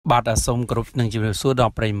បាទសូមគោរពនឹងជម្រាបសួរដ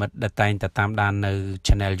ល់ប្រិយមិត្តដែលតែងតែតាមដាននៅ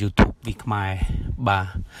Channel YouTube វិខ្មែរបាទ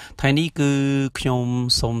ថ្ងៃនេះគឺខ្ញុំ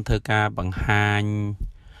សូមធ្វើការបង្ហាញ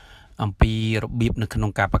អំពីរបៀបនៅក្នុ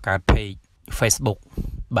ងការបង្កើត Page Facebook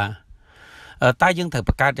បាទតែយើងត្រូវ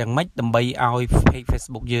បង្កើតយ៉ាងម៉េចដើម្បីឲ្យ Page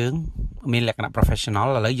Facebook យើងមានលក្ខណៈ Professional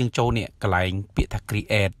ឥឡូវយើងចូលនេះកន្លែងពាក្យថា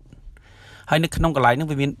Create ហើយនៅក្នុងកន្លែងហ្នឹង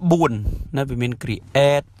វាមាន4ណាវាមាន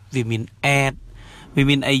Create វាមាន Addវា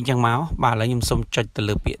មានអីចឹងមកបាទឥឡូវខ្ញុំសូមចុចទៅ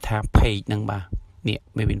លើពាក្យថា page ហ្នឹងបាទនេះ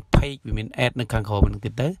វាមាន page វាមាន add នៅខាងក្រោមហ្នឹងទៀ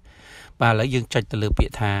តទៅបាទឥឡូវយើងចុចទៅលើពា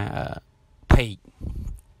ក្យថា page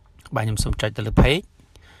បាទខ្ញុំសូមចុចទៅលើ page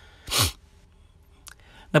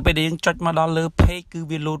នៅពេលដែលយើងចុចមកដល់លើ page គឺ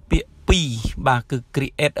វា load ពាក្យ2បាទគឺ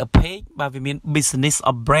create a page បាទវាមាន business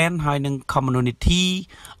or brand ហើយនឹង community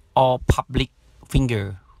or public finger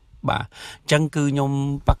បាទអញ្ចឹងគឺខ្ញុំ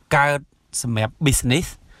បង្កើតសម្រាប់ business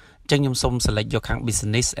ចឹងខ្ញុំសូម select យកខាង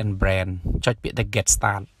business and brand ចុចពាក្យថា get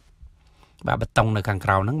start បាទប៊ូតុងនៅខាងក្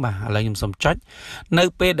រៅហ្នឹងបាទឥឡូវខ្ញុំសូមចុចនៅ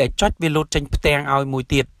ពេលដែលចុចវាលោតចេញផ្ទាំងឲ្យមួយ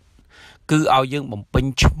ទៀតគឺឲ្យយើងបំពេញ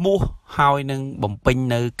ឈ្មោះហើយនឹងបំពេញ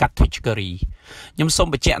នៅ category ខ្ញុំសូម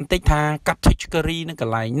បញ្ជាក់បន្តិចថា category នៅក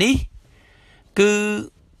ន្លែងនេះគឺ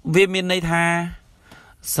វាមានន័យថា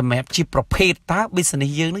សម្រាប់ជាប្រភេទតើ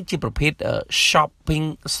business យើងនឹងជាប្រភេទ shopping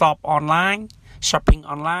shop online shopping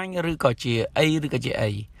online ឬក៏ជាអីឬក៏ជា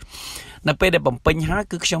អីនៅពេលដែលបំពេញហើយ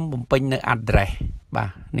គឺខ្ញុំបំពេញនៅ address បាទ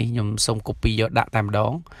នេះខ្ញុំសូម copy យកដាក់តែម្ដ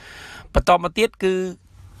ងបន្តមកទៀតគឺ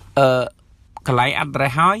កន្លែង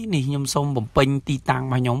address ហើយនេះខ្ញុំសូមបំពេញទីតាំងរ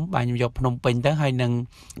បស់ខ្ញុំបាទខ្ញុំយកភ្នំពេញទៅហើយនឹង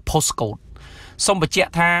postcode សូមបញ្ជា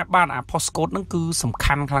ក់ថាបាទអា postcode ហ្នឹងគឺសំ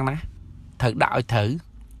ខាន់ខ្លាំងណាស់ត្រូវដាក់ឲ្យត្រូវ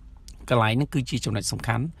កន្លែងហ្នឹងគឺជាចំណុចសំ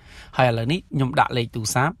ខាន់ហើយឥឡូវនេះខ្ញុំដាក់លេខទូរ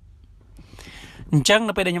ស័ព្ទអញ្ចឹង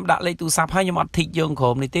នៅពេលដែលខ្ញុំដាក់លេខទូរស័ព្ទហើយខ្ញុំអត់ធីកយកក្រុ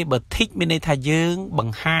មនេះទេបើធីកមានន័យថាយើងប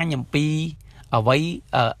ង្ហាញអំពីអ្វី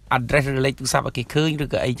address ឬលេខទូរស័ព្ទឲ្យគេឃើញឬ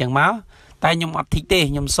ក៏អីចឹងមកតែខ្ញុំអត់ធីកទេ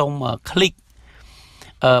ខ្ញុំសូម click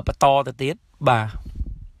បន្តទៅទៀតបា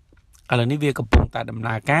ទឥឡូវនេះវាកំពុងតែដំ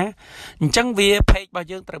ណើរការអញ្ចឹងវា page របស់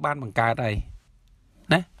យើងត្រូវបានបង្កើតហើយ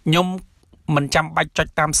ណាខ្ញុំមិនចាំបាច់ចុច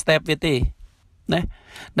តាម step វាទេណា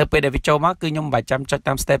នៅពេលដែលវាចូលមកគឺខ្ញុំមិនបាច់ចាំចុច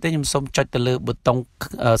តាម step ទេខ្ញុំសូមចុចទៅលើប៊ូតុង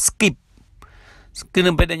skipគឺ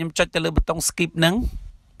នៅពេលដែលខ្ញុំចុចទៅលើប៊ូតុង skip ហ្នឹង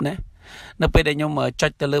ណានៅពេលដែលខ្ញុំចុ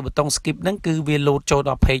ចទៅលើប៊ូតុង skip ហ្នឹងគឺវា load ចូលដ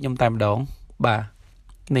ល់ page ខ្ញុំតែម្ដងបាទ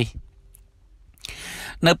នេះ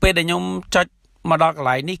នៅពេលដែលខ្ញុំចុចមកដល់កន្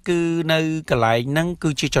លែងនេះគឺនៅកន្លែងហ្នឹងគឺ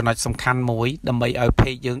ជាចំណុចសំខាន់មួយដើម្បីឲ្យ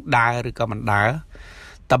page យើងដើរឬក៏មិនដើរ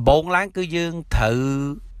ដំបូងឡើងគឺយើងត្រូវ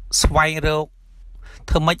ស្វែងរក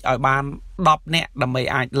ធ្វើម៉េចឲ្យបាន10នាក់ដើម្បី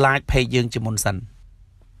អាច like page យើងជាមុនសិន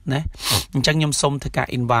ណាអញ្ចឹងខ្ញុំសូមធ្វើការ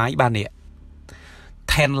invite បាទនេះ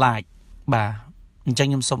10 like បាទអញ្ចឹង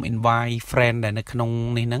ខ្ញុំសូម invite friend ដែលនៅក្នុង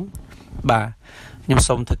នេះហ្នឹងបាទខ្ញុំ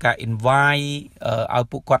សូមធ្វើការ invite ឲ្យ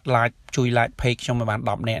ពួកគាត់ like ជួយ like page ខ្ញុំឲ្យបាន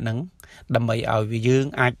10នាក់ហ្នឹងដើម្បីឲ្យយើង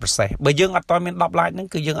អាច process បើយើងអត់ទាន់មាន10 like ហ្នឹង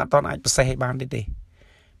គឺយើងអត់ទាន់អាច process ឲ្យបានទេ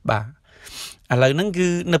បាទឥឡូវហ្នឹងគឺ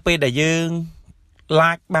នៅពេលដែលយើង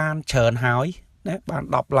like បានច្រើនហើយណាបាន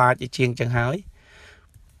10 like ជាងចឹងហើយ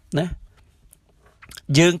ណា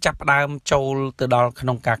យើងចាប់ផ្ដើមចូលទៅដល់ក្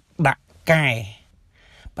នុងការដាក់កែ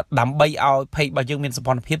ដើម្បីឲ្យ page របស់យើងមានសម្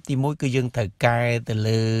ព័ន្ធភាពទី1គឺយើងត្រូវកែទៅ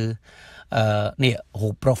លើនេះរូ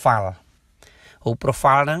ប profile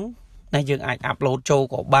ហ្នឹងណាយើងអាច upload ចូល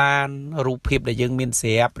ក៏បានរូបភាពដែលយើងមានស្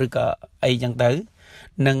រាប់ឬក៏អីចឹងទៅ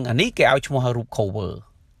នឹងអានេះគេឲ្យឈ្មោះរូប cover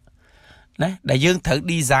ណាដែលយើងត្រូវ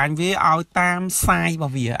design វាឲ្យតាម size រប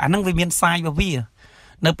ស់វាអាហ្នឹងវាមាន size របស់វា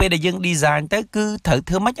នៅពេលដែលយើង design ទៅគឺត្រូវ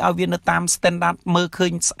ធ្វើម៉េចឲ្យវានៅតាម standard មើលឃើ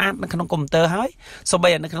ញស្អាតនៅក្នុងកុំព្យូទ័រហើយសូម្បី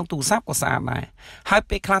តែនៅក្នុងទូរស័ព្ទក៏ស្អាតដែរហើយ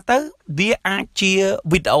ពេលខ្លះទៅវាអាចជា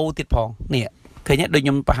វីដេអូទៀតផងនេះឃើញទេដូចខ្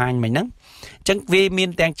ញុំបង្ហាញមិញហ្នឹងអញ្ចឹងវាមាន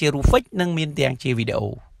ទាំងជារូប fix និងមានទាំងជាវីដេអូ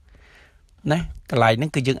ណាកន្លែងហ្នឹ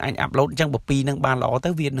ងគឺយើងអាច upload អញ្ចឹងបើពីរហ្នឹងបានល្អទៅ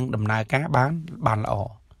វានឹងដំណើរការបានល្អ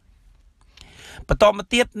បន្តមក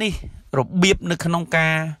ទៀតនេះរបៀបនៅក្នុងកា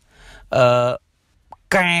រ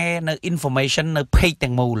កែនៅ information នៅ page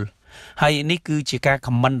ទាំងមូលហើយនេះគឺជាការ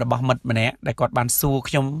comment របស់មិត្តម្នាក់ដែលគាត់បានសួរ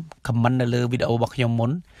ខ្ញុំ comment នៅលើវីដេអូរបស់ខ្ញុំមុ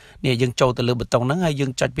ននេះយើងចូលទៅលើប៊ូតុងហ្នឹងហើយយើ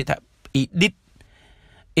ងចុចពាក្យថា edit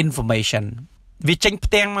information វាចេញ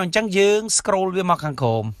ផ្ទាំងមកអញ្ចឹងយើង scroll វាមកខាងក្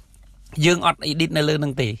រោមយើងអត់ edit នៅលើហ្នឹ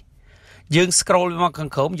ងទេយើង scroll វាមកខា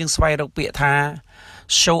ងក្រោមយើងស្វែងរកពាក្យថា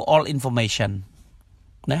show all information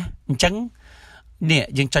ណាអញ្ចឹងនេះ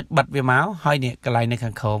យើងចុចបិទវាមកហើយនេះកន្លែងនៅ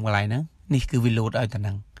ខាងក្រោមកន្លែងហ្នឹងនេះគឺវា load ឲ្យតែហ្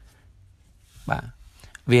នឹងបាទ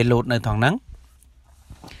វា load នៅត្រង់ហ្នឹង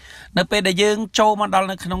នៅពេលដែលយើងចូលមកដល់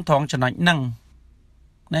នៅក្នុងត្រង់ចំណុចហ្នឹង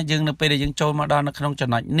ណាយើងនៅពេលដែលយើងចូលមកដល់នៅក្នុងចំ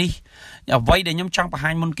ណុចនេះអ្វីដែលខ្ញុំចង់បង្ហា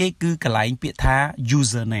ញមុនគេគឺកន្លែងពាក្យថា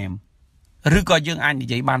username ឬក៏យើងអាចនិ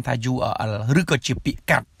យាយបានថា URL ឬក៏ជាពាក្យ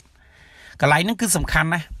កាត់ កន្លែងហ្នឹងគឺសំខាន់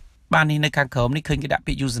ណាស់បាទនេះនៅខាងក្រោមនេះឃើញគេដាក់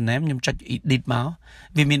ពាក្យ username ខ្ញុំចុច edit មក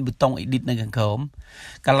វាមានប៊ូតុង edit នៅខាងក្រោម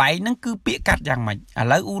កន្លែងហ្នឹងគឺពាក្យកាត់យ៉ាងម៉េចឥ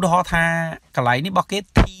ឡូវឧទាហរណ៍ថាកន្លែងនេះរបស់គេ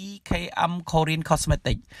TKM Korean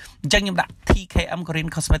Cosmetic អញ្ចឹងខ្ញុំដាក់ TKM Korean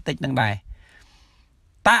Cosmetic ហ្នឹងដែរ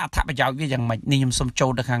តើអត្ថប្រយោជន៍វាយ៉ាងម៉េចនេះខ្ញុំសុំចូ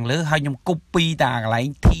លទៅខាងលើហើយខ្ញុំ copy តាកន្លែង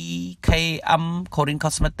TKM Korean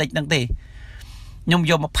Cosmetic ហ្នឹងទេខ្ញុំ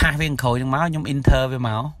យកមកផាសវាក្រោយហ្នឹងមកខ្ញុំ enter វាម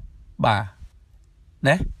កបាទ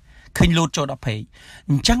ណាឃើញ load ចូលដល់ page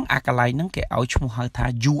អញ្ចឹងអាកន្លែងហ្នឹងគេឲ្យឈ្មោះហៅថា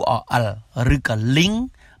URL ឬក៏ link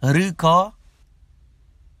ឬក៏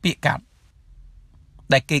ពាក្យកាត់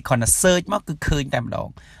ដែលគេគ្រាន់តែ search មកគឺឃើញតែម្ដង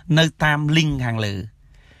នៅតាម link ខាងលើ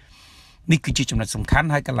នេះគឺជាចំណុចសំខាន់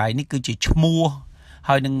ហើយកន្លែងនេះគឺជាឈ្មោះ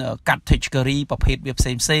ហើយនឹង category ប្រភេទវាផ្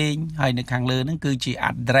សេងហើយនៅខាងលើហ្នឹងគឺជា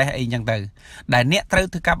address អីចឹងទៅដែលអ្នកត្រូវ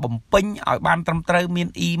ធ្វើការបំពេញឲ្យបានត្រឹមត្រូវមាន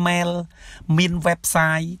email មាន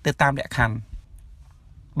website ទៅតាមលក្ខខណ្ឌ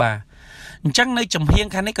បាទអញ្ចឹងនៅចំហៀង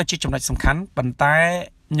ខាងនេះក៏ជាចំណុចសំខាន់ប៉ុន្តែ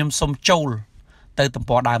ខ្ញុំសូមចូលទៅទំ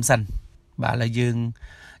ព័រដើមសិនបាទឥឡូវយើ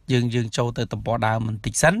ងចូលទៅទំព័រដើមបន្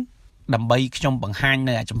តិចសិនដើម្បីខ្ញុំបង្ហាញ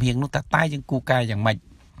នៅចំហៀងនោះតែយើងគូកែយ៉ាងម៉េច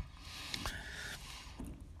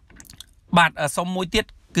បាទសុំមួយទៀត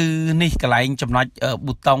គឺនេះកន្លែងចំណុច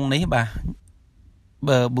ប៊ូតុងនេះបាទ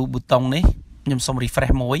ប៊ូតុងនេះខ្ញុំសូម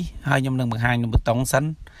refresh មួយហើយខ្ញុំនឹងបង្ហាញនៅប៊ូតុងសិន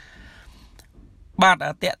បាទ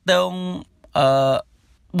តាក់ទង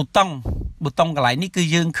ប៊ូតុងកន្លែងនេះគឺ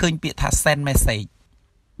យើងឃើញពាក្យថា send message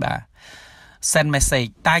បាទ send message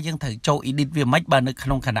តែយើងត្រូវចូល edit វាមិនបើនៅក្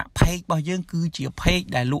នុងគណៈ page របស់យើងគឺជា page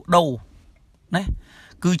ដែលលក់ដូរណា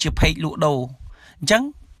គឺជា page លក់ដូរអញ្ចឹង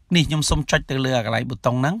នេះខ្ញុំសូមចុចទៅលើកន្លែងប៊ូ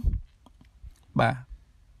តុងហ្នឹងបាទ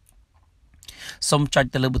សូមចុច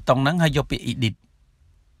ទៅលើប៊ូតុងហ្នឹងហើយយកពាក្យ edit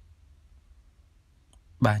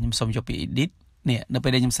បាទខ្ញុំសូមយកពាក្យ edit នេះនៅពេ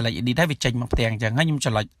លដែលខ្ញុំ select edit ហើយវាចេញមកផ្ទាំងអញ្ចឹងហើយខ្ញុំចុ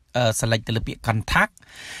ចselect ទៅលើពាក្យ contact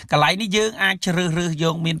កន្លែងនេះយើងអាចជ្រើសរើសយ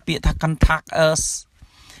កមានពាក្យថា contact us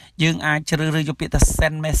យើងអាចជ្រើសរើសយកពាក្យថា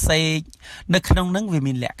send message នៅក្នុងហ្នឹងវា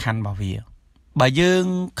មានលក្ខខណ្ឌរបស់វាបើយើង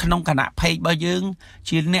ក្នុងគណៈ page របស់យើង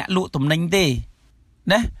ជាអ្នកលក់ទំនិញទេ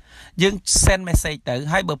ណាយើង send message ទៅ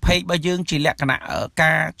ហើយបើ page របស់យើងជាលក្ខណៈ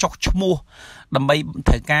ការចុះឈ្មោះដើម្បី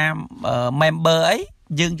ត្រូវការ member អី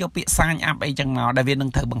យើងយកពាក្យ sign up អីចឹងមកដែលវានឹង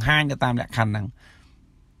ត្រូវបង្ហាញទៅតាមលក្ខខណ្ឌហ្នឹង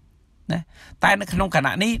ណាតែនៅក្នុងគ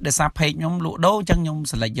ណៈនេះដោយសារ page ខ្ញុំលក់ដូរអញ្ចឹងខ្ញុំ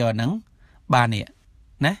select យកហ្នឹងបាទនេះ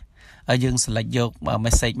ណាហើយយើង select យក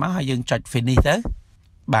message មកហើយយើងចុច finish ទៅ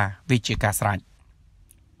បាទវាជាការស្រេច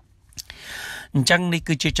អញ្ចឹងនេះ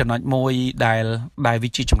គឺជាចំណុចមួយដែលវា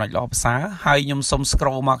ជាចំណុចល្អប្រសើរហើយខ្ញុំសូម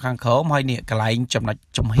scroll មកខាងក្រោមហើយនេះកន្លែងចំណុច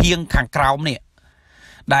ចំហៀងខាងក្រោមនេះ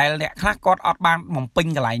ដែលអ្នកខ្លះគាត់អត់បានបំពេញ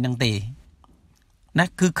កន្លែងហ្នឹងទេណា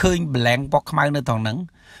គឺឃើញ blank ពណ៌ខ្មៅនៅត្រង់ហ្នឹង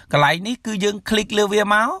កន្លែងនេះគឺយើង click លើវា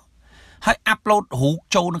មកហើយ upload រូប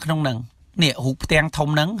ចូលនៅក្នុងហ្នឹងនេះរូបផ្ទាំងធំ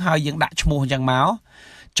ហ្នឹងហើយយើងដាក់ឈ្មោះអញ្ចឹងមក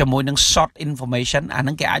ជាមួយនឹង short information អាហ្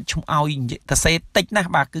នឹងគេអាចឈ្មោះឲ្យទៅសេតិចណាស់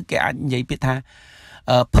បាទគឺគេអាចនិយាយពាក្យថា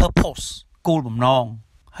purpose គោលបំណង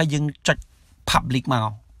ហើយយើងចុច public មក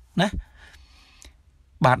ណា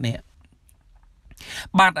បាទនេះ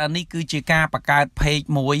បាទនេះគឺជាការបង្កើត page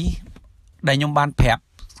មួយដែលខ្ញុំបានប្រាប់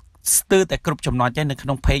ស្ទើរតែគ្រប់ចំណុចហើយនៅក្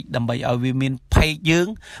នុង page ដើម្បីឲ្យវាមាន page យើង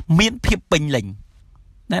មានភាពពេញលេញ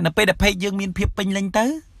ណានៅពេលដែល page យើងមានភាពពេញលេញទៅ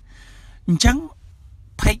អញ្ចឹង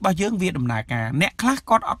page របស់យើងវាដំណើរការអ្នកខ្លះ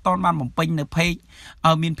គាត់អត់តបានបំពេញនៅ page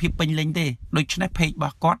ឲ្យមានភាពពេញលេញទេដូច្នេះ page រប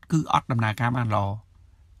ស់គាត់គឺអត់ដំណើរការបានល្អ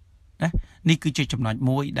ណានេះគឺជាចំណុច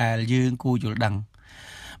មួយដែលយើងគួរយល់ដឹង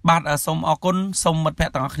បាទសូមអរគុណសូមមិត្តភ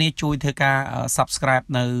ក្តិទាំងអស់គ្នាជួយធ្វើការ subscribe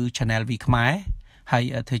នៅ channel វីខ្មែរហើយ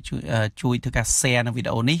ជួយធ្វើការ share នៅវី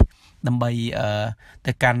ដេអូនេះដើម្បី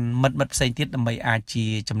ទៅកាន់មិត្តផ្សេងទៀតដើម្បីអាចជា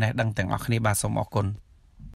ចំណេះដឹងទាំងអស់គ្នាបាទសូមអរគុណ